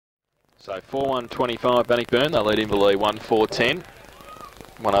So 4-1-25 Bannockburn. They lead Inverleigh 1-4-10.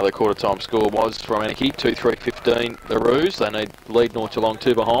 One other quarter time score was from Anarchy, 2-3-15 the Roos. They need lead North Geelong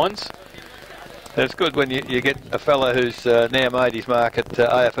 2 behinds. It's good when you get a fella who's now made his mark at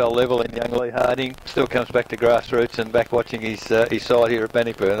AFL level in young Lee Harding, still comes back to grassroots and back watching his side here at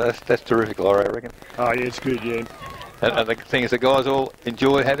Bannockburn. That's terrific, Laurie, I reckon. Oh yeah, it's good, yeah. And the thing is, the guys all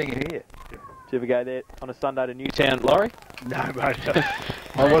enjoy having him here. Did you ever go there on a Sunday to Newtown, Laurie? No, mate.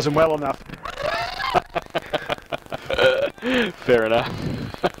 I wasn't well enough. Fair enough.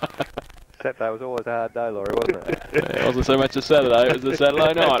 Saturday was always a hard day, Laurie, wasn't it? It wasn't so much a Saturday, it was a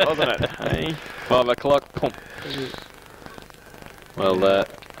Saturday night, wasn't it? Hey, 5 o'clock, pump. Well,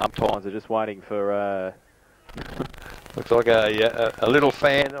 umpires are just waiting for... Looks like a little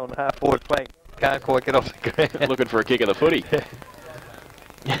fan on half-forward flank. Can't quite get off the ground. Looking for a kick of the footy.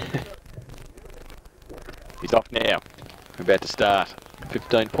 He's off now. We're about to start.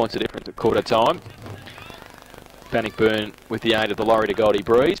 15 points of difference at quarter time. Bannockburn with the aid of the Laurie to Goldie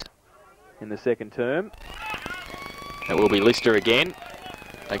Breeze in the second term. It will be Lister again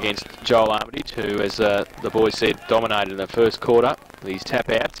against Joel Armitage, who, as the boys said, dominated in the first quarter. These tap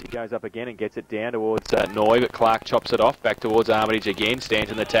outs, he goes up again and gets it down towards Noy, but Clark chops it off, back towards Armitage again,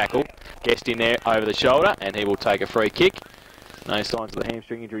 stands in the tackle. Guest in there over the shoulder, and he will take a free kick. No signs of the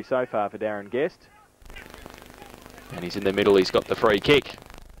hamstring injury so far for Darren Guest. And he's in the middle, he's got the free kick.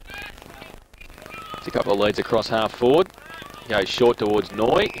 It's a couple of leads across half forward. Goes short towards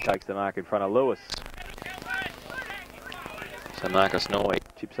Noy, he takes the mark in front of Lewis. So Marcus Noy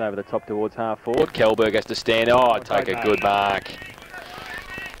chips over the top towards half forward. Kelberg has to stand. Oh, take a good mark.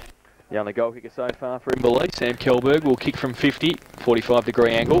 The only goal kicker so far for Inverleigh, Sam Kelberg, will kick from 50,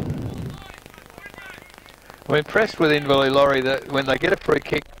 45-degree angle. I'm impressed with Inverleigh, Laurie, that when they get a free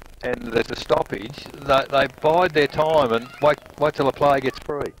kick and there's a stoppage, they bide their time and wait till the play gets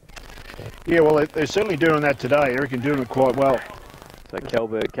free. Yeah, well, they're certainly doing that today. I reckon doing it quite well. So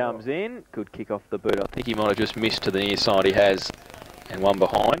Kelberg comes in, good kick off the boot. I think he might have just missed to the near side he has, and one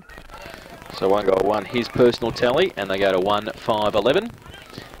behind. So one goal, one his personal tally, and they go to 1-5-11.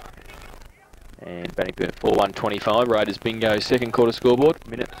 And Bannockburn 4-1-25, Raiders bingo second quarter scoreboard,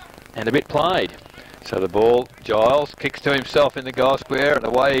 minute and a bit played. So the ball, Giles kicks to himself in the goal square and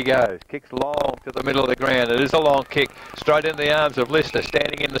away he goes. Kicks long to the middle of the ground. It is a long kick straight into the arms of Lister,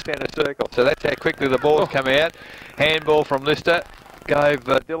 standing in the centre circle. So that's how quickly the ball's come out. Handball from Lister. Gave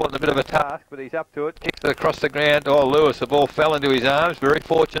Dylan a bit of a task, but he's up to it. Kicks it across the ground. Oh, Lewis, the ball fell into his arms. Very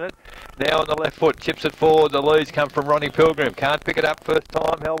fortunate. Now on the left foot, chips it forward. The leads come from Ronnie Pilgrim. Can't pick it up first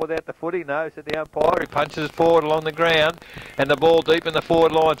time. Held without the footy. No, said the umpire. He punches it forward along the ground. And the ball deep in the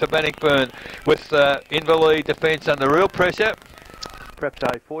forward line for Bannockburn with Inverleigh defence under real pressure. Perhaps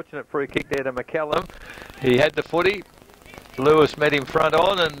a fortunate free kick there to McCallum. He had the footy. Lewis met him front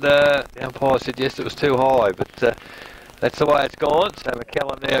on, and the umpire suggested it was too high, but that's the way it's gone. So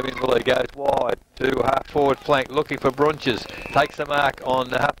McCallum now of Inverleigh goes wide to half-forward flank, looking for Brunches. Takes the mark on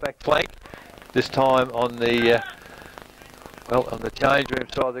the half-back flank. This time on the on the change room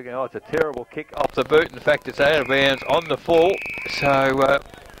side. They're going, oh, it's a terrible kick off the boot. In fact, it's out of bounds on the full. So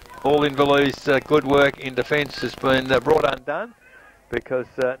all Inverleigh's good work in defence has been brought undone, because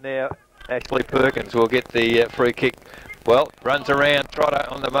now Ashley Perkins will get the free kick. Well, runs around, Trotter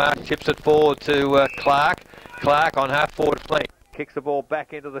on the mark, chips it forward to Clark. Clark on half-forward flank. Kicks the ball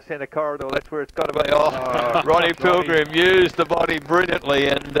back into the centre corridor. That's where it's got to be. Oh, Ronnie Pilgrim used the body brilliantly,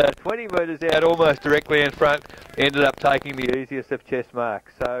 and 20 metres out, almost directly in front, ended up taking the easiest of chest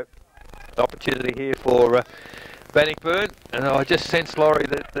marks. So, opportunity here for Bannockburn. And I just sense, Laurie,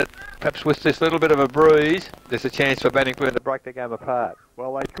 that perhaps with this little bit of a breeze, there's a chance for Bannockburn to break the game apart.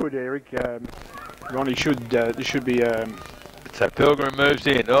 Well, they could, Eric. Ronnie should. This should be. So Pilgrim moves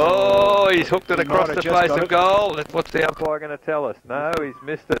in. Oh, he's hooked it across the face of goal. What's the umpire going to tell us? No, he's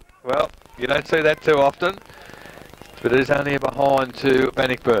missed it. Well, you don't see that too often, but it is only a behind to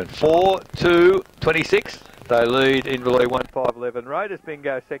Bannockburn. 4-2-26. They lead Inverleigh 1-5-11. Raiders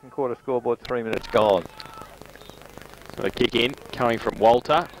bingo second quarter scoreboard, 3 minutes gone. So a kick in, coming from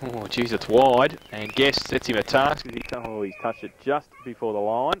Walter. Oh, geez, it's wide. And Guest sets him a task. He's touched it just before the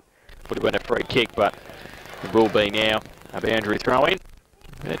line. Would have been a free kick, but it will be now a boundary throw-in.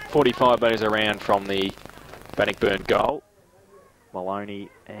 At 45 metres around from the Bannockburn goal. Maloney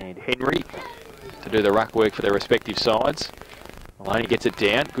and Henry to do the ruck work for their respective sides. Maloney gets it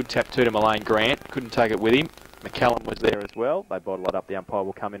down. Good tap to Mullane Grant. Couldn't take it with him. McCallum was there as well. They bottle it up. The umpire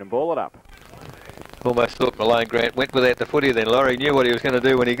will come in and ball it up. Almost thought Mullane Grant went without the footy then. Laurie knew what he was going to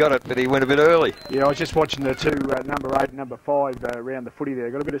do when he got it, but he went a bit early. Yeah, I was just watching the two, number 8 and number 5, around the footy there.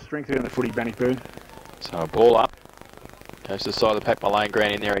 Got a bit of strength around the footy, Bannockburn. So a ball up. Goes to the side of the pack, Lane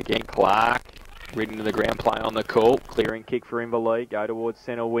ground in there again. Clark, ridden to the ground, play on the call. Clearing kick for Inverleigh, go towards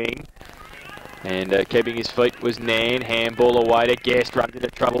centre wing. And keeping his feet was Nan. Handball away to Guest, runs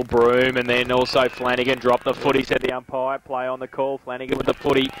into trouble, Broom. And then also Flanagan dropped the footy, said the umpire. Play on the call, Flanagan with the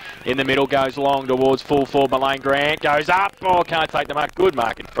footy in the middle, goes long towards full forward. Lane Grant goes up. Oh, can't take the mark. Good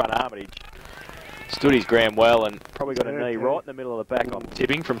mark in front, Armitage. Stood his ground well and probably got a knee right in the middle of the back, I'm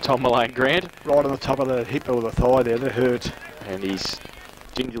tipping, from Tom Malane Grant. Right on the top of the hip or the thigh there, that hurt. And he's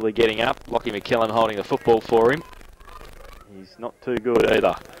gingerly getting up. Lockie McKellen holding the football for him. He's not too good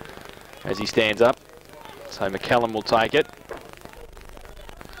either as he stands up. So McKellen will take it.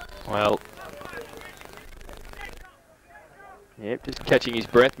 Well, yep, just catching his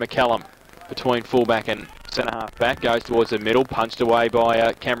breath. McKellen between fullback and centre half back, goes towards the middle, punched away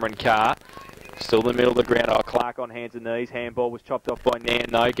by Cameron Carr. Still in the middle of the ground. Oh, Clark on hands and knees. Handball was chopped off by Nan,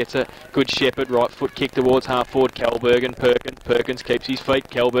 though. Gets a good shepherd. Right foot kick towards half forward. Kelberg and Perkins. Perkins keeps his feet.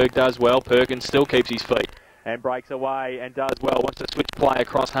 Kelberg does well. Perkins still keeps his feet and breaks away and does well. Wants to switch play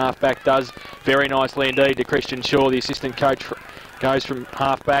across half back. Does very nicely indeed to Christian Shaw, the assistant coach. Goes from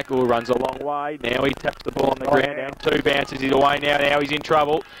half back, or runs a long way. Now he taps the ball on the ground. Down 2 bounces. He's away now. Now he's in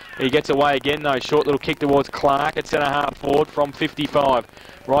trouble. He gets away again, though. Short little kick towards Clark at centre half forward from 55.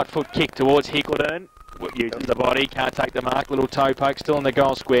 Right foot kick towards Hickledon. Uses the body. Can't take the mark. Little toe poke still in the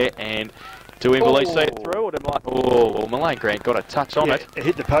goal square. And do Inverleigh see it through? Or Malane Grant got a touch on it. It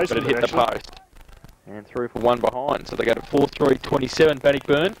hit the post. But it hit the post. And through for one behind. So they go to 4-3-27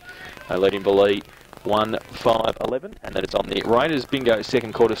 Bannockburn. They lead Inverleigh 1-5-11, and that is on the Raiders bingo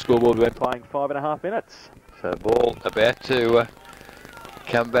second quarter scoreboard. We've been playing 5.5 minutes. So ball about to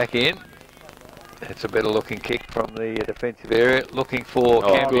come back in. It's a better looking kick from the defensive area. Looking for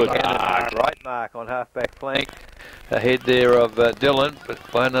good mark. Great mark on half-back flank. Ahead there of Dylan, but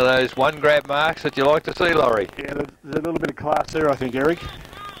one of those one-grab marks that you like to see, Laurie. Yeah, there's a little bit of class there, I think, Eric.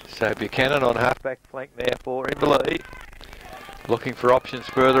 So Buchanan on half-back flank now for Inverleigh. Looking for options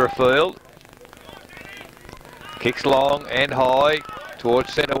further afield. Kicks long and high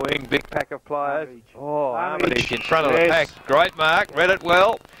towards centre wing. Big pack of players. Armitage in front of the pack. Great mark. Read it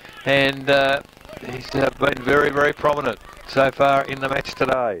well. And he's been very, very prominent so far in the match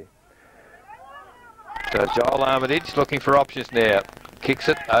today. So Joel Armitage looking for options now. Kicks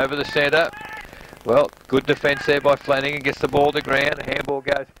it over the centre. Well, good defence there by Flanagan. Gets the ball to ground. Handball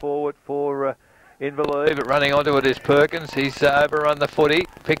goes forward for Inverleigh, but running onto it is Perkins. He's overrun the footy.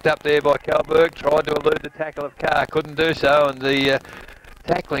 Picked up there by Kelberg. Tried to elude the tackle of Carr. Couldn't do so. And the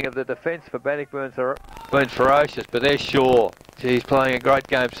tackling of the defence for Bannockburn's been ferocious. But there's Shaw. He's playing a great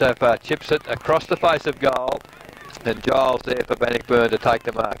game so far. Chips it across the face of goal. And Giles there for Bannockburn to take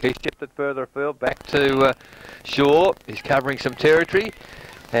the mark. He's chipped it further afield. Back to Shaw. He's covering some territory.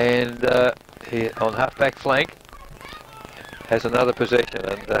 And he, on half-back flank, has another possession.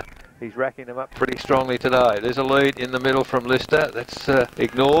 And he's racking them up pretty strongly today. There's a lead in the middle from Lister. That's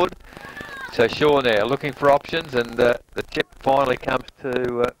ignored. So Shaw now looking for options, and the chip finally comes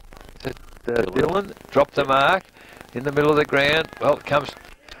to Dylan. Dropped the mark in the middle of the ground. Well, it comes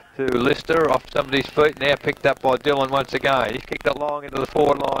to Lister off somebody's feet. Now picked up by Dylan once again. He's kicked it long into the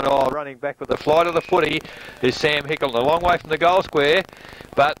forward line. Oh, running back with the flight of the footy is Sam Hickle. A long way from the goal square,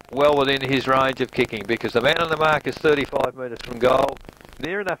 but well within his range of kicking, because the man on the mark is 35 metres from goal.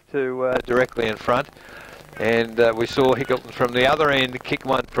 Near enough to directly in front, and we saw Hickleton from the other end kick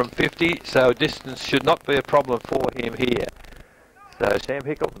one from 50, so distance should not be a problem for him here. So Sam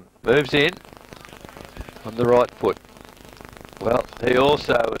Hickleton moves in on the right foot. Well, he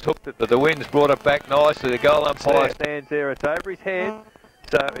also has hooked it, but the wind's brought it back nicely. The goal umpire stands there. It's over his head.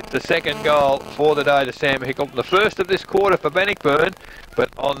 So it's the second goal for the day to Sam Hickleton. The first of this quarter for Bannockburn, but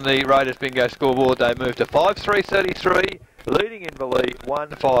on the Raiders bingo scoreboard they moved to 5-3-33. Leading Inverleigh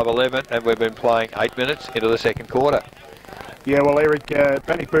 1-5-11, and we've been playing 8 minutes into the second quarter. Yeah, well, Eric,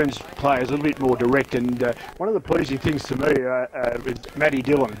 Bannockburn's play is a little bit more direct, and one of the pleasing things to me is Matty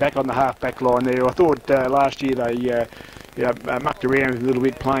Dillon back on the half-back line there. I thought last year they mucked around a little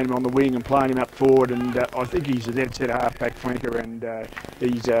bit, playing him on the wing and playing him up forward, and I think he's a dead-set half-back flanker, and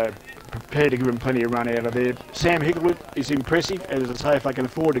he's prepared to give him plenty of run out of there. Sam Hickle is impressive, and as I say, if they can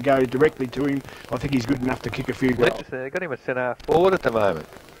afford to go directly to him, I think he's good enough to kick a few goals. They've got him at centre half forward at the moment.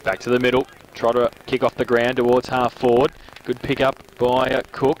 Back to the middle, try to kick off the ground towards half forward. Good pick up by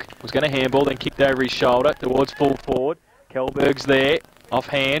Cook. Was going to handball, then kicked over his shoulder towards full forward. Kelberg's there, off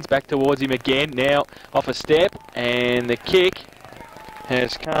hands, back towards him again. Now off a step, and the kick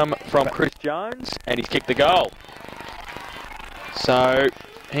has come from Chris Jones, and he's kicked the goal. So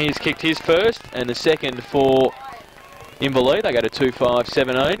he's kicked his first, and the second for Inverleigh. They go to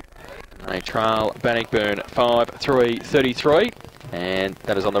 2-5-17. They trail Bannockburn 5-3-33, and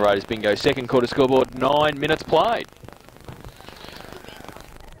that is on the Raiders Bingo second quarter scoreboard, 9 minutes played.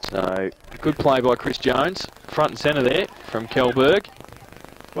 So, good play by Chris Jones, front and centre there from Kelberg.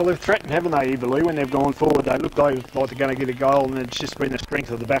 Well, they've threatened, haven't they, Inverleigh, when they've gone forward. They look like they're going to get a goal, and it's just been the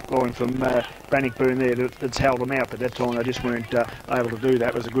strength of the back line from Bannockburn there that's held them out. But that time they just weren't able to do that.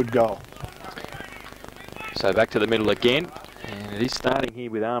 It was a good goal. So back to the middle again, and it is starting here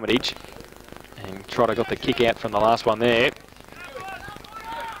with Armitage. And Trotter got the kick out from the last one there.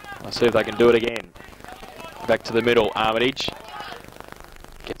 Let's see if they can do it again. Back to the middle, Armitage.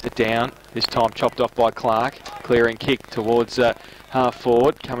 Gets it down, this time chopped off by Clark. Clearing kick towards half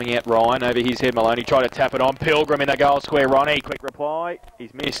forward, coming out Ryan, over his head Maloney, tried to tap it on, Pilgrim in the goal square, Ronnie, quick reply,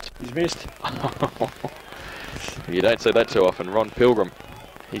 he's missed. He's missed. You don't see that too often, Ron Pilgrim.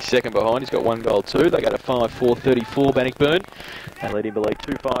 He's second behind, he's got 1 goal too. They go to 5-4-34 Bannockburn. They lead Inverleigh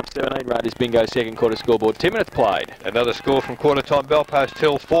 2-5-17. Raiders Bingo second quarter scoreboard, 10 minutes played. Another score from quarter time. Belpost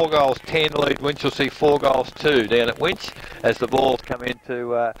Hill 4 goals 10 lead Winchelsea 4 goals 2 down at Winch as the balls come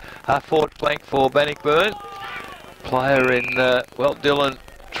into half forward flank for Bannockburn. Player in, well, Dylan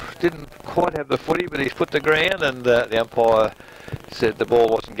didn't quite have the footy, but he's put the ground, and the umpire said the ball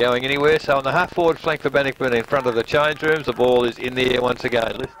wasn't going anywhere. So on the half forward flank for Bannockburn in front of the change rooms, the ball is in the air once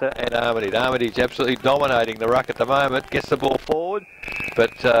again. Lister and Armitage. Armitage absolutely dominating the ruck at the moment. Gets the ball forward,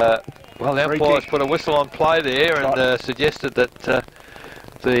 but well, the umpire's put a whistle on play there and suggested that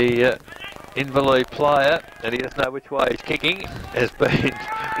the Inverleigh player, and he doesn't know which way he's kicking, has been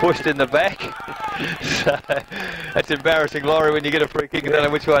pushed in the back. So that's embarrassing, Laurie, when you get a free kick and don't know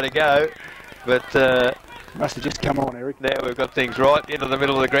which way to go. But must have just come on, Eric. Now we've got things right into the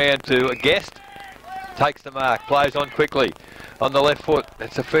middle of the ground to Guest. Takes the mark, plays on quickly on the left foot.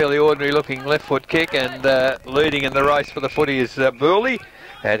 It's a fairly ordinary looking left foot kick, and leading in the race for the footy is Burley,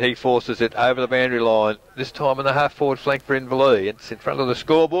 and he forces it over the boundary line. This time on the half forward flank for Inverleigh. It's in front of the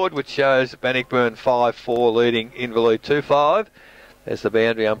scoreboard, which shows Bannockburn 5-4 leading Inverleigh 2-5. As the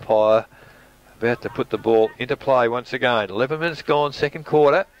boundary umpire about to put the ball into play once again. 11 minutes gone, second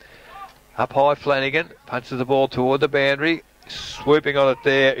quarter. Up high, Flanagan punches the ball toward the boundary. Swooping on it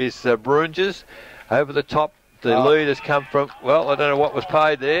there is Brunges. Over the top, the lead has come from, well, I don't know what was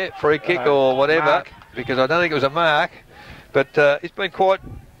paid there, free kick or whatever, mark. Because I don't think it was a mark. But it's been quite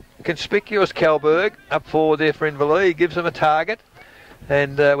conspicuous, Kelberg, up forward there for Inverleigh. He gives them a target.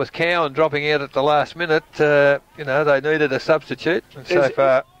 And with Cowan dropping out at the last minute, you know, they needed a substitute. And so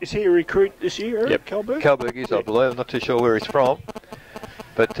far, is he a recruit this year, Eric? Yep. Kelberg? Kelberg is, I believe. I'm not too sure where he's from.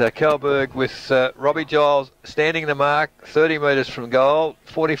 But Kelberg with Robbie Giles standing the mark, 30 metres from goal,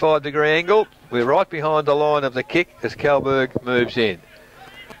 45-degree angle. We're right behind the line of the kick as Kelberg moves in.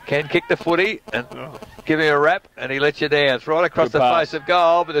 Can kick the footy and give him a rap, and he lets you down. It's right across the face of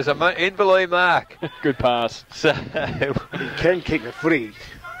goal, but there's an Inverleigh mark. Good pass. So he can kick the footy.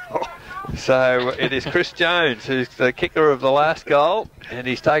 So it is Chris Jones who's the kicker of the last goal, and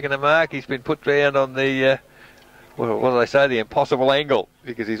he's taken the mark. He's been put down on the, well, what do they say, the impossible angle,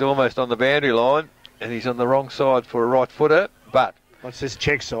 because he's almost on the boundary line, and he's on the wrong side for a right footer. But what's this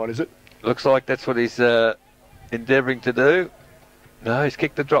check side, is it? Looks like that's what he's endeavouring to do. No, he's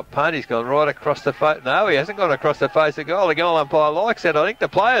kicked the drop punt. He's gone right across the face. No, he hasn't gone across the face of goal. The goal umpire likes that. I think the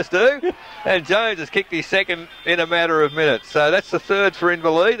players do. And Jones has kicked his second in a matter of minutes. So that's the third for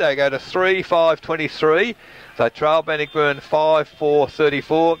Inverleigh. They go to 3-5-23. They trail Bannockburn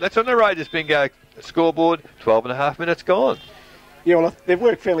 5-4-34. That's on the Raiders Bingo scoreboard. 12.5 minutes gone. Yeah, well, they've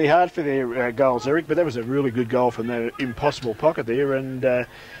worked fairly hard for their goals, Eric, but that was a really good goal from the impossible pocket there, and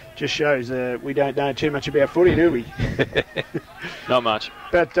just shows we don't know too much about footy, do we? Not much.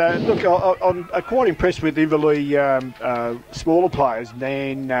 But look, I'm quite impressed with Inverleigh smaller players.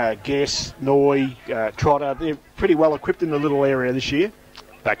 Nan, Guess, Noy, Trotter. They're pretty well equipped in the little area this year.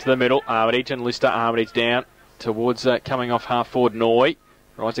 Back to the middle, Armitage and Lister. Armitage down towards coming off half forward Noy.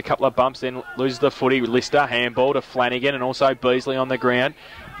 Rides a couple of bumps, then loses the footy. Lister, handball to Flanagan, and also Beasley on the ground.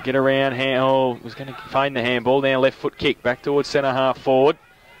 Get around, was going to feign the handball. Now left foot kick, back towards centre half forward.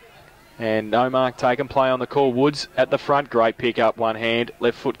 And no mark taken, play on the call. Woods at the front, great pick up, one hand.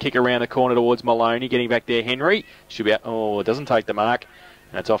 Left foot kick around the corner towards Maloney, getting back there, Henry. Should be out, it doesn't take the mark.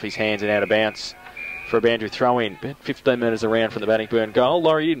 And it's off his hands and out of bounds for a boundary throw in. About 15 metres around from the Bannockburn goal.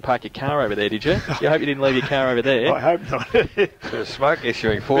 Laurie, you didn't park your car over there, did you? I hope you didn't leave your car over there. I hope not. There's smoke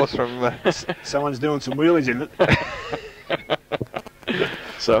issuing forth from... Someone's doing some wheelies in it.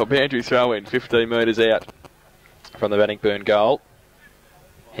 So a boundary throw in, 15 metres out from the Bannockburn goal.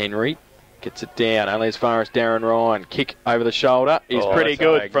 Henry gets it down, only as far as Darren Ryan. Kick over the shoulder is pretty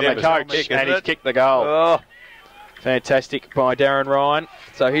good from the coach, and he's kicked the goal. Fantastic by Darren Ryan.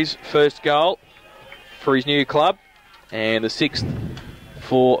 So his first goal for his new club, and the 6th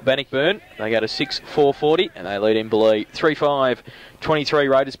for Bannockburn. They go to 6-4-40 and they lead Inverleigh 3-5-23.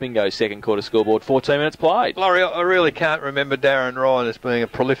 Raiders bingo, second quarter scoreboard, 14 minutes played. Laurie, I really can't remember Darren Ryan as being a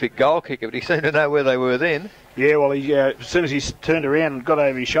prolific goal kicker, but he seemed to know where they were then. Yeah, well, he, as soon as he turned around and got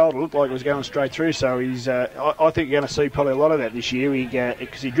over his shoulder, it looked like it was going straight through. So he's, I think you're going to see probably a lot of that this year.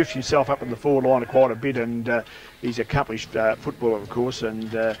 Because he drifts himself up in the forward line quite a bit, and he's an accomplished footballer, of course.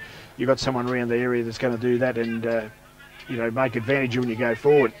 And you've got someone around the area that's going to do that, and you know, make advantage when you go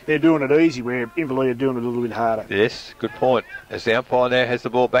forward. They're doing it easy, where Inverleigh are doing it a little bit harder. Yes, good point. As the umpire now has the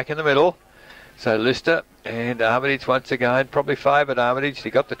ball back in the middle. So Lister and Armitage once again probably favoured Armitage.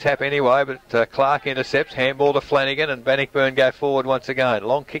 He got the tap anyway, but Clark intercepts. Handball to Flanagan, and Bannockburn go forward once again.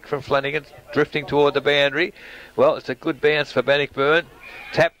 Long kick from Flanagan, drifting toward the boundary. Well, it's a good bounce for Bannockburn.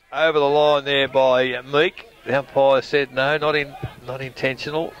 Tapped over the line there by Meek. The umpire said no, not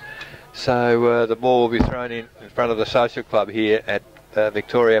intentional. So the ball will be thrown in front of the social club here at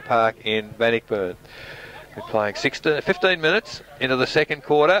Victoria Park in Bannockburn. We're playing 15 minutes into the second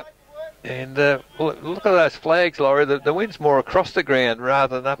quarter. And look at those flags, Laurie. The wind's more across the ground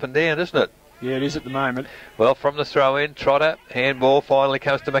rather than up and down, isn't it? Yeah, it is at the moment. Well, from the throw-in, Trotter, handball finally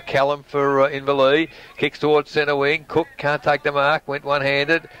comes to McCallum for Inverleigh. Kicks towards centre wing. Cook can't take the mark, went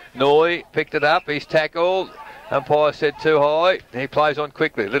one-handed. Noy picked it up, he's tackled. Umpire said too high. He plays on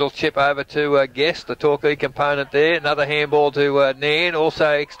quickly. Little chip over to Guest, the Torquay component there. Another handball to Nan, also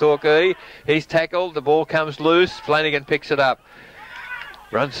ex-Torquay. He's tackled. The ball comes loose. Flanagan picks it up.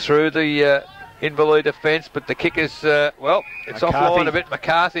 Runs through the Inverleigh defence, but the kick is, well, it's offline a bit.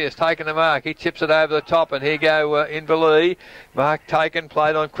 McCarthy has taken the mark. He chips it over the top, and here go Inverleigh. Mark taken,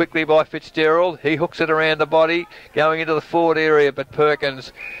 played on quickly by Fitzgerald. He hooks it around the body, going into the forward area, but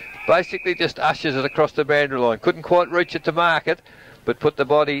Perkins basically just ushers it across the boundary line. Couldn't quite reach it to mark it, but put the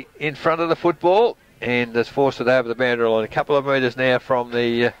body in front of the football and has forced it over the boundary line. A couple of metres now from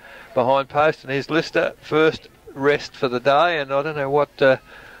the behind post, and here's Lister, first rest for the day, and I don't know what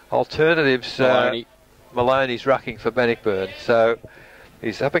alternatives Maloney's rucking for Bannockburn. So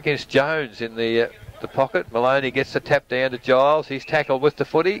he's up against Jones in the pocket. Maloney gets the tap down to Giles. He's tackled with the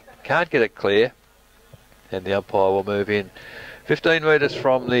footy, can't get it clear, and the umpire will move in 15 metres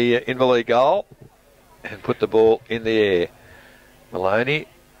from the Inverleigh goal and put the ball in the air. Maloney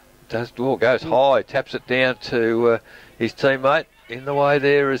goes high, taps it down to his teammate. In the way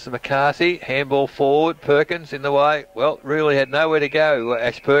there is McCarthy. Handball forward. Perkins in the way. Well, really had nowhere to go,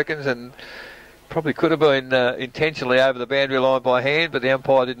 Ash Perkins, and probably could have been intentionally over the boundary line by hand, but the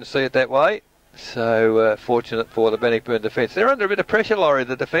umpire didn't see it that way. So fortunate for the Bannockburn defence. They're under a bit of pressure, Laurie,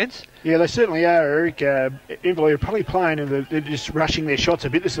 the defence. Yeah, they certainly are, Eric. Inverleigh are probably playing and they're just rushing their shots a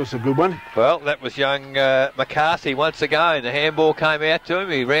bit. This was a good one. Well, that was young McCarthy once again. The handball came out to him.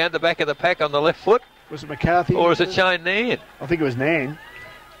 He round the back of the pack on the left foot. Was it McCarthy? Or is it Shane Nan? I think it was Nan.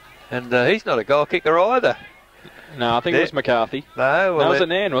 And he's not a goal kicker either. No, I think it was McCarthy. No, well, was it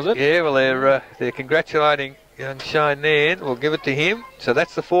Nan, was it? Yeah, well, they're congratulating young Shane Nan. We'll give it to him. So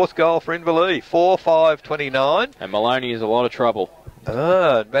that's the fourth goal for Inverleigh. 4-5-29. And Maloney is a lot of trouble.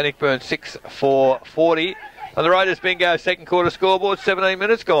 Bannockburn 6-4-40. And the Raiders bingo second quarter scoreboard, 17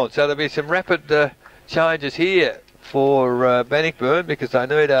 minutes gone. So there'll be some rapid changes here for Bannockburn, because they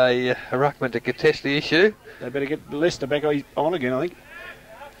need a ruckman to contest the issue. They better get Lester back on again, I think.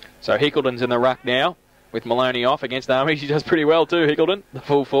 So Hickleton's in the ruck now with Maloney off against Armitage. He does pretty well too, Hickleton, the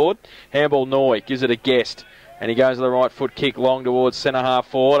full forward. Handball Noy gives it a Guest, and he goes to the right foot kick long towards centre half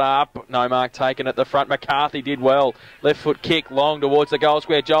forward. Up, no mark taken at the front. McCarthy did well. Left foot kick long towards the goal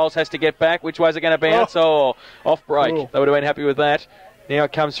square. Giles has to get back. Which way's it going to bounce? Oh, off break. They would have been happy with that. Now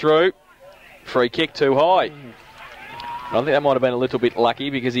it comes through. Free kick too high. I think that might have been a little bit lucky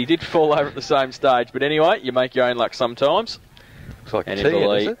because he did fall over at the same stage. But anyway, you make your own luck sometimes. Looks like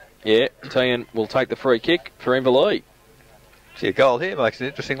Inverleigh, yeah, Tian will take the free kick for Inverleigh. See, a goal here makes it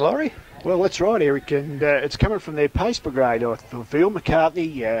interesting, Laurie. Well, that's right, Eric, and it's coming from their pace brigade, I feel.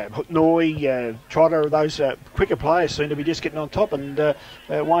 McCarthy, Noy, Trotter, those quicker players seem to be just getting on top, and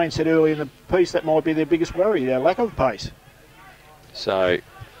Wayne said earlier in the piece that might be their biggest worry, their lack of pace. So,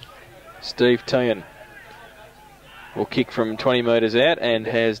 Steve Tian will kick from 20 metres out and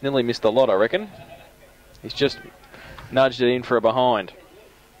has nearly missed the lot, I reckon. He's just nudged it in for a behind.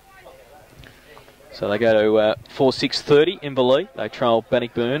 So they go to 4-6-30 Inverleigh. They trail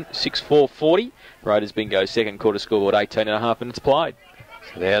Bannockburn 6-4-40. Raiders bingo second quarter scoreboard, 18.5 minutes played.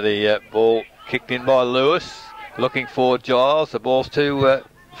 So now the ball kicked in by Lewis. Looking for Giles. The ball's too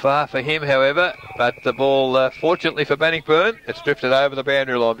far for him, however. But the ball, fortunately for Bannockburn, it's drifted over the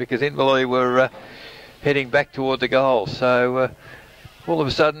boundary line because Inverleigh were heading back toward the goal. So all of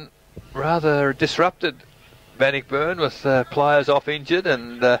a sudden, rather disrupted Bannockburn with players off injured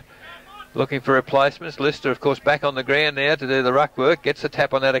and looking for replacements. Lister, of course, back on the ground now to do the ruck work. Gets a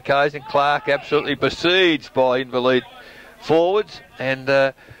tap on that occasion. Clark absolutely besieged by Inverleigh forwards.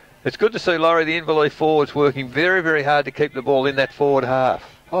 And it's good to see, Laurie, the Inverleigh forwards working very, very hard to keep the ball in that forward half.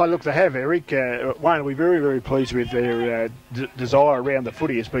 Oh, look, they have, Eric. Wayne, we're very, very pleased with their desire around the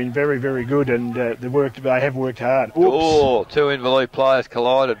footy. It's been very, very good, and they have worked hard. Oops. Oh, two Inverleigh players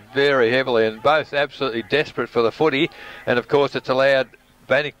collided very heavily, and both absolutely desperate for the footy. And, of course, it's allowed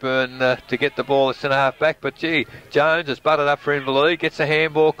Bannockburn to get the ball at centre-half back. But, gee, Jones has butted up for Inverleigh, gets a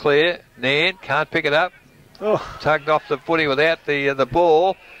handball clear. Nan can't pick it up. Oh. Tugged off the footy without the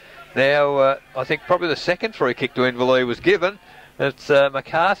ball. Now, I think probably the second free kick to Inverleigh was given. It's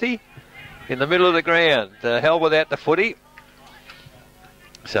McCarthy in the middle of the ground, held without the footy.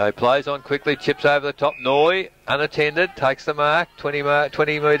 So he plays on quickly, chips over the top. Noy, unattended, takes the mark, 20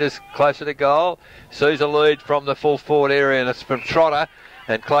 metres closer to goal. Sees a lead from the full forward area, and it's from Trotter.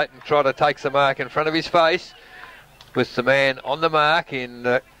 And Clayton Trotter takes the mark in front of his face with the man on the mark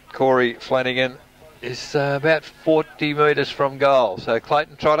in Corey Flanagan. Is about 40 metres from goal. So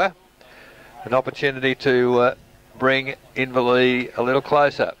Clayton Trotter, an opportunity to bring Inverleigh a little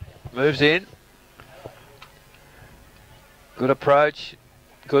closer. Moves in. Good approach.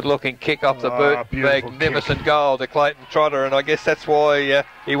 Good looking kick off the boot. Magnificent kick. Goal to Clayton Trotter, and I guess that's why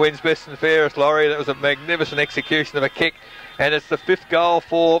he wins best and fairest, Laurie. That was a magnificent execution of a kick, and it's the 5th goal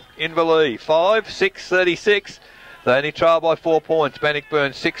for Inverleigh. 5-6-36. They only trail by 4 points.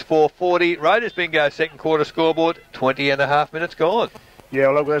 Bannockburn 6-4-40. Raiders bingo second quarter scoreboard. 20.5 minutes gone. Yeah,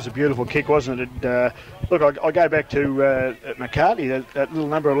 well, look, that was a beautiful kick, wasn't it? Look, I go back to McCarthy, that little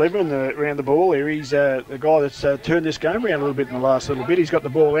number 11 around the ball here. He's the guy that's turned this game around a little bit in the last little bit. He's got the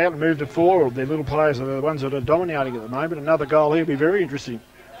ball out and moved it forward. The little players are the ones that are dominating at the moment. Another goal here will be very interesting.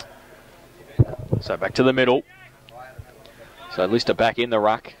 So back to the middle. So Lister back in the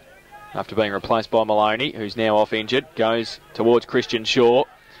ruck after being replaced by Maloney, who's now off injured. Goes towards Christian Shaw.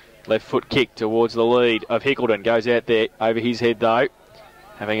 Left foot kick towards the lead of Hickleton. Goes out there over his head though.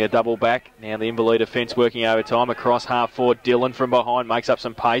 Having a double back. Now the Inverleigh defence working overtime. Across half forward. Dillon from behind makes up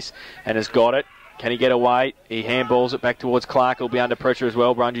some pace and has got it. Can he get away? He handballs it back towards Clark. He'll be under pressure as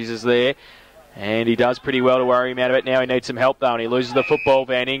well. Brunges is there. And he does pretty well to worry him out of it. Now he needs some help though, and he loses the football.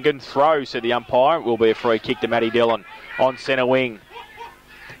 Van Ingen throws to the umpire. It will be a free kick to Matty Dillon on centre wing.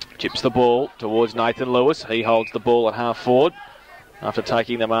 Chips the ball towards Nathan Lewis. He holds the ball at half forward. After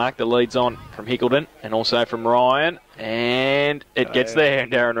taking the mark, the lead's on from Hickleton and also from Ryan. And it gets there,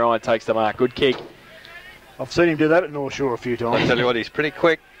 and Darren Ryan takes the mark. Good kick. I've seen him do that at North Shore a few times. I tell you what, he's pretty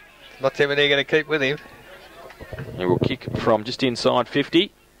quick. Not too many going to keep with him. He will kick from just inside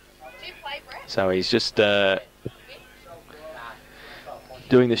 50. So he's just doing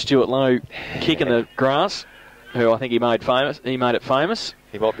the Stuart Lowe kick in the grass, who I think he made famous. He made it famous.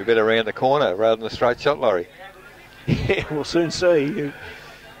 He might be better around the corner rather than a straight shot, Laurie. Yeah, we'll soon see.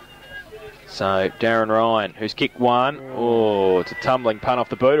 So Darren Ryan, who's kicked one. Oh, it's a tumbling punt off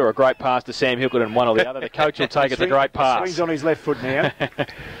the boot or a great pass to Sam Hickleton, one or the other. The coach will take it. It's a great pass. Swings on his left foot now.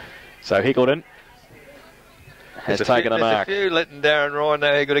 So Hickleton has taken the mark. There's a few letting Darren Ryan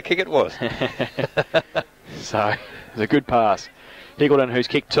know how good a kick it was. So it's a good pass. Hickleton, who's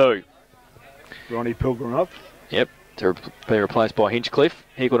kicked 2. Ronnie Pilgrim up. Yep, to be replaced by Hinchcliffe.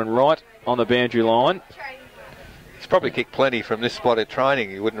 Hickleton right on the boundary line. He's probably kicked plenty from this spot at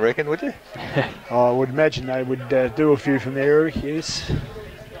training, you wouldn't reckon, would you? I would imagine they would do a few from there, yes.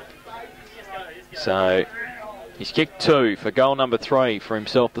 So he's kicked 2 for goal number 3 for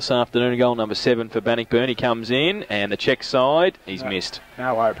himself this afternoon. Goal number 7 for Bannockburn. He comes in, and the check side, he's missed.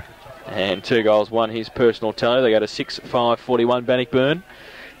 No hope. And 2 goals, 1 his personal tally. They go to 6-5-41 Bannockburn.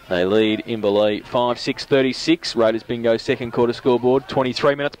 They lead Inverleigh 5-6-36. Raiders bingo second quarter scoreboard.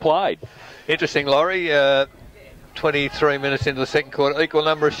 23 minutes played. Interesting, Laurie. 23 minutes into the second quarter. Equal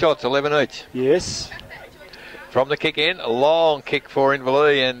number of shots, 11 each. Yes. From the kick in, a long kick for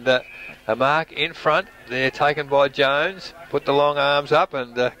Inverleigh, and a mark in front. They're taken by Jones. Put the long arms up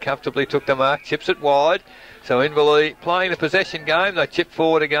and comfortably took the mark. Chips it wide. So Inverleigh playing the possession game. They chip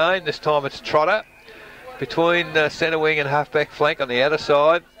forward again. This time it's Trotter between centre wing and half-back flank on the outer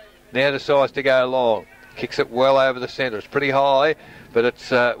side. Now decides to go long. Kicks it well over the centre. It's pretty high, but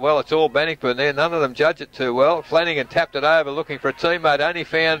it's it's all Bannockburn there. None of them judge it too well. Flanagan tapped it over looking for a teammate. Only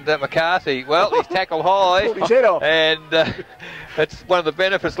found McCarthy. Well, he's tackled high. Pulled his head off. And that's one of the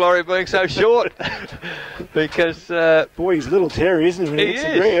benefits, Laurie, being so short. Because boy, he's a little terry, isn't he? When he hits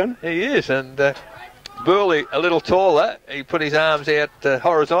the ground. He is, and Burley a little taller. He put his arms out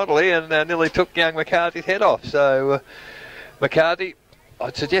horizontally and nearly took young McCarthy's head off. So McCarthy,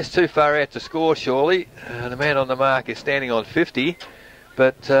 I'd suggest too far out to score, surely. The man on the mark is standing on 50,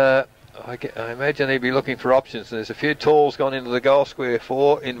 but I imagine he'd be looking for options. There's a few talls gone into the goal square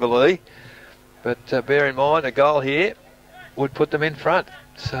for Inverleigh, but bear in mind a goal here would put them in front.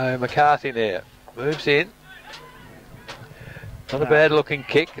 So McCarthy now moves in. Not a bad looking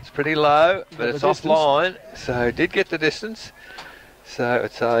kick. It's pretty low, but it's offline, so did get the distance. So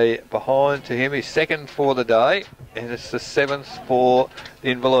it's a behind to him. He's second for the day, and it's the 7th for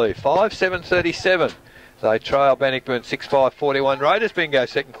Inverleigh. 5-7-37. They trail Bannockburn 6-5-41. Raiders bingo,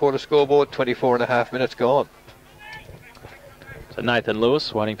 second quarter scoreboard, 24.5 minutes gone. So Nathan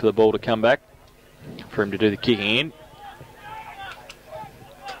Lewis waiting for the ball to come back for him to do the kicking in.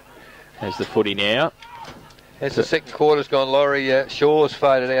 There's the footy now. As the second quarter's gone, Laurie, Shaw's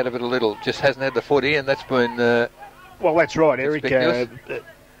faded out of it a little. Just hasn't had the footy, and that's been... well, that's right, Eric.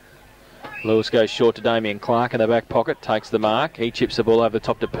 Lewis goes short to Damien Clark in the back pocket, takes the mark. He chips the ball over the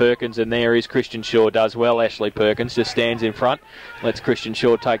top to Perkins, and there is Christian Shaw, does well. Ashley Perkins just stands in front, lets Christian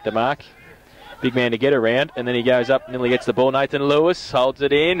Shaw take the mark. Big man to get around, and then he goes up, nearly gets the ball. Nathan Lewis holds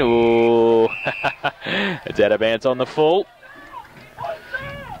it in. Ooh, it's out of bounds on the full.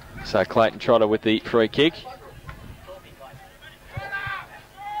 So Clayton Trotter with the free kick.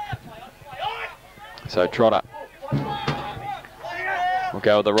 So Trotter will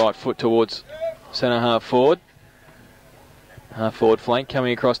go with the right foot towards centre half forward. Half forward flank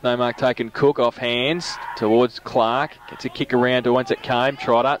coming across, no mark taken. Cook off hands towards Clark. Gets a kick around to whence it came.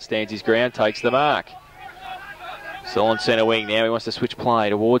 Trotter stands his ground, takes the mark. Still on centre wing now. He wants to switch play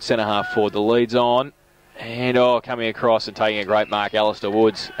towards centre half forward. The lead's on. And coming across and taking a great mark, Alistair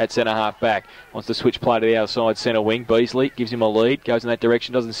Woods at centre half back. Wants to switch play to the outside centre wing. Beasley gives him a lead. Goes in that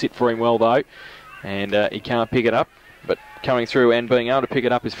direction. Doesn't sit for him well though. And he can't pick it up. But coming through and being able to pick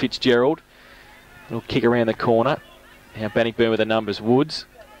it up is Fitzgerald. Little kick around the corner. Now Bannockburn with the numbers. Woods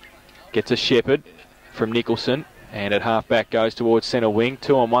gets a shepherd from Nicholson. And at half back goes towards centre wing.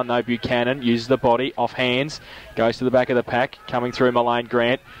 2-on-1 though. Buchanan uses the body off hands. Goes to the back of the pack. Coming through Mullane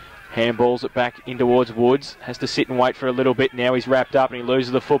Grant. Handballs it back in towards Woods. Has to sit and wait for a little bit. Now he's wrapped up and he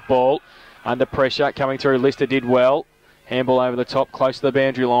loses the football. Under pressure. Coming through. Lister did well. Handball over the top. Close to the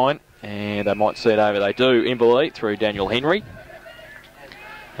boundary line. And they might see it over. They do. Inverleigh through Daniel Henry.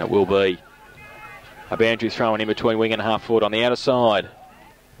 That will be a boundary thrown in between wing and half forward on the outer side.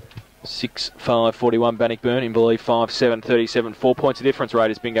 6-5-41 Bannockburn. Inverleigh 5-7-37. 4 points of difference.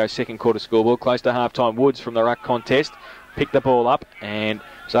 Raiders bingo second quarter scoreboard. Close to half time. Woods from the ruck contest. Picked the ball up and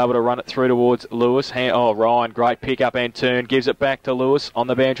was able to run it through towards Lewis. Ryan, great pick up and turn. Gives it back to Lewis on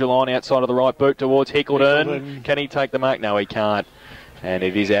the boundary line outside of the right boot towards Hickleton. Can he take the mark? No, he can't. And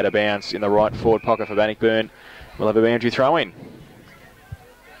it is out of bounds in the right forward pocket for Bannockburn. We'll have a boundary throw in.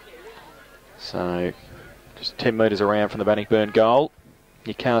 So just 10 metres around from the Bannockburn goal.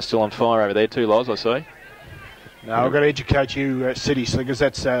 Your car's still on fire over there too, Loz, I see. No, I've got to educate you, City Slickers.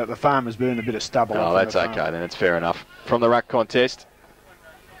 That's the farmer's burning a bit of stubble. Oh, that's okay then. It's fair enough. From the ruck contest,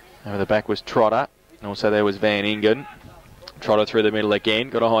 over the back was Trotter. And also there was Van Ingen. Trotter through the middle again.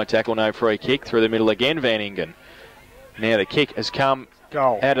 Got a high tackle, no free kick. Through the middle again, Van Ingen. Now the kick has come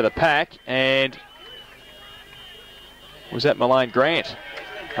out of the pack, and was that Mullane Grant?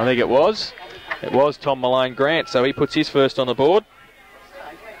 I think it was. It was Tom Mullane Grant, so he puts his first on the board.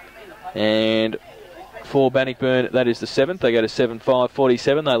 And for Bannockburn, that is the 7th. They go to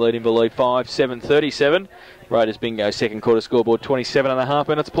 7-5-47. They lead Inverleigh 5-7-37. Raiders bingo second quarter scoreboard, 27.5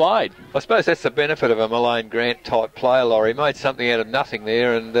 minutes played. I suppose that's the benefit of a Mullane Grant type player, Laurie. He made something out of nothing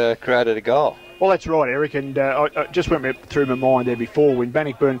there and created a goal. Well, that's right, Eric, and I just went through my mind there before when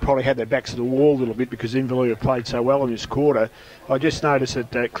Bannockburn probably had their backs to the wall a little bit because Inverleigh have played so well in this quarter. I just noticed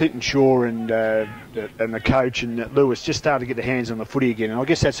that Clinton Shaw and the coach and Lewis just started to get their hands on the footy again, and I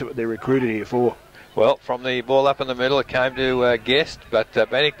guess that's what they're recruited here for. Well, from the ball up in the middle, it came to Guest, but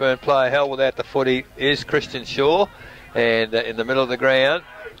Bannockburn player held without the footy is Christian Shaw, and in the middle of the ground,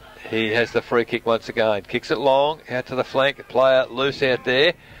 he has the free kick once again. Kicks it long, out to the flank, player loose out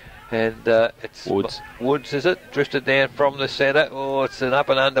there. And it's Woods, is it? Drifted down from the centre. Oh, it's an up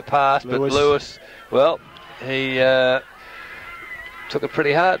and under pass, but Lewis, well, he took it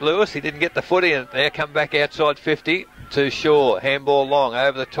pretty hard, Lewis. He didn't get the footy, and now come back outside 50 to Shaw. Handball long,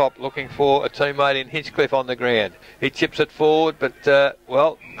 over the top, looking for a teammate in Hinchcliffe on the ground. He chips it forward, but,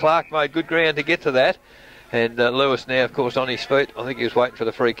 well, Clark made good ground to get to that. And Lewis now, of course, on his feet. I think he was waiting for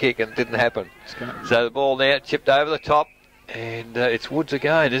the free kick, and it didn't happen. So the ball now chipped over the top. And it's Woods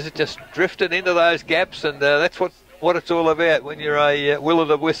again. Is it just drifted into those gaps? And that's what what it's all about. When you're a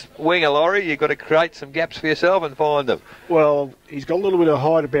will-o'-the-wisp winger, Laurie, you've got to create some gaps for yourself and find them. Well, he's got a little bit of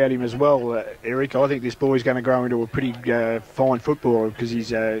height about him as well, Eric. I think this boy's going to grow into a pretty fine footballer because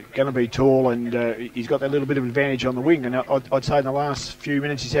he's going to be tall and he's got that little bit of advantage on the wing. And I'd say in the last few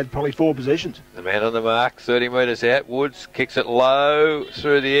minutes he's had probably 4 possessions. The man on the mark, 30 metres out. Woods kicks it low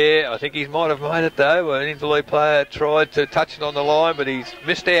through the air. I think he might have made it though. An Inverleigh player tried to touch it on the line, but he's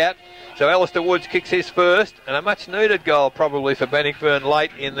missed out. So Alistair Woods kicks his first, and a much needed goal probably for Bannockburn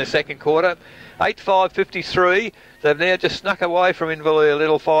late in the second quarter. 8-5-53. They've now just snuck away from Inverleigh a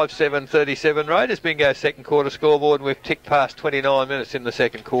little. 5-7-37. Raiders bingo second quarter scoreboard, and we've ticked past 29 minutes in the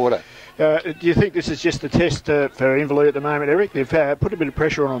second quarter. Do you think this is just a test for Inverleigh at the moment, Eric? They've put a bit of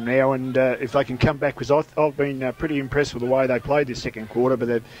pressure on them now, and if they can come back, because I've been pretty impressed with the way they played this second quarter, but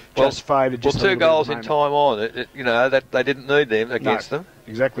they've just favoured just a 2 goals in time on. You know, that they didn't need them against them.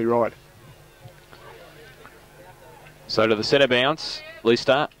 Exactly right. So to the centre bounce,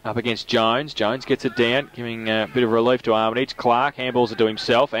 Lister up against Jones. Jones gets it down, giving a bit of relief to Armitage. Clark handballs it to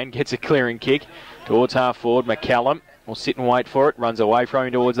himself and gets a clearing kick towards half forward. McCallum will sit and wait for it, runs away from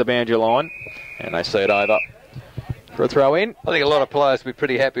him towards the boundary line, and they see it over for a throw in. I think a lot of players will be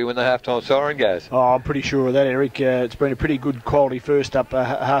pretty happy when the half-time siren goes. Oh, I'm pretty sure of that, Eric. It's been a pretty good quality first up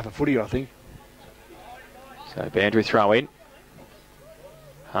half a footy, I think. So boundary throw in.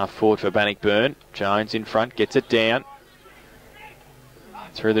 Half forward for Bannockburn. Jones in front, gets it down.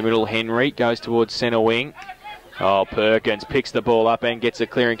 Through the middle, Henry goes towards centre wing. Oh, Perkins picks the ball up and gets a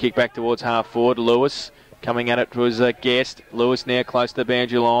clearing kick back towards half forward. Lewis coming at it was a Guest. Lewis now close to the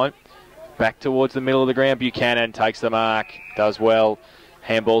boundary line. Back towards the middle of the ground. Buchanan takes the mark. Does well.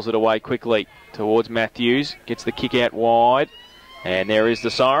 Handballs it away quickly towards Matthews. Gets the kick out wide. And there is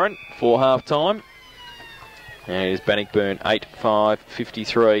the siren for half time. And it is Bannockburn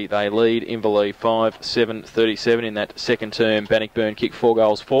 8-5-53. They lead Inverleigh 5-7-37 in that second term. Bannockburn kicked 4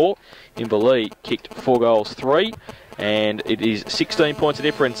 goals 4. Inverleigh kicked 4 goals 3. And it is 16 points of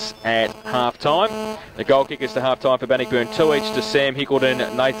difference at half time. The goal kickers to half time for Bannockburn, 2 each to Sam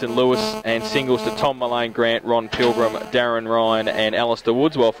Hickleton, Nathan Lewis, and singles to Tom Mullane Grant, Ron Pilgrim, Darren Ryan, and Alistair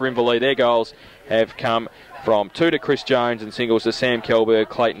Woods. Well, for Inverleigh, their goals have come from 2 to Chris Jones and singles to Sam Kelberg,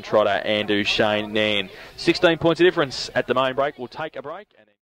 Clayton Trotter, and to Shane Nan. 16 points of difference at the main break. We'll take a break.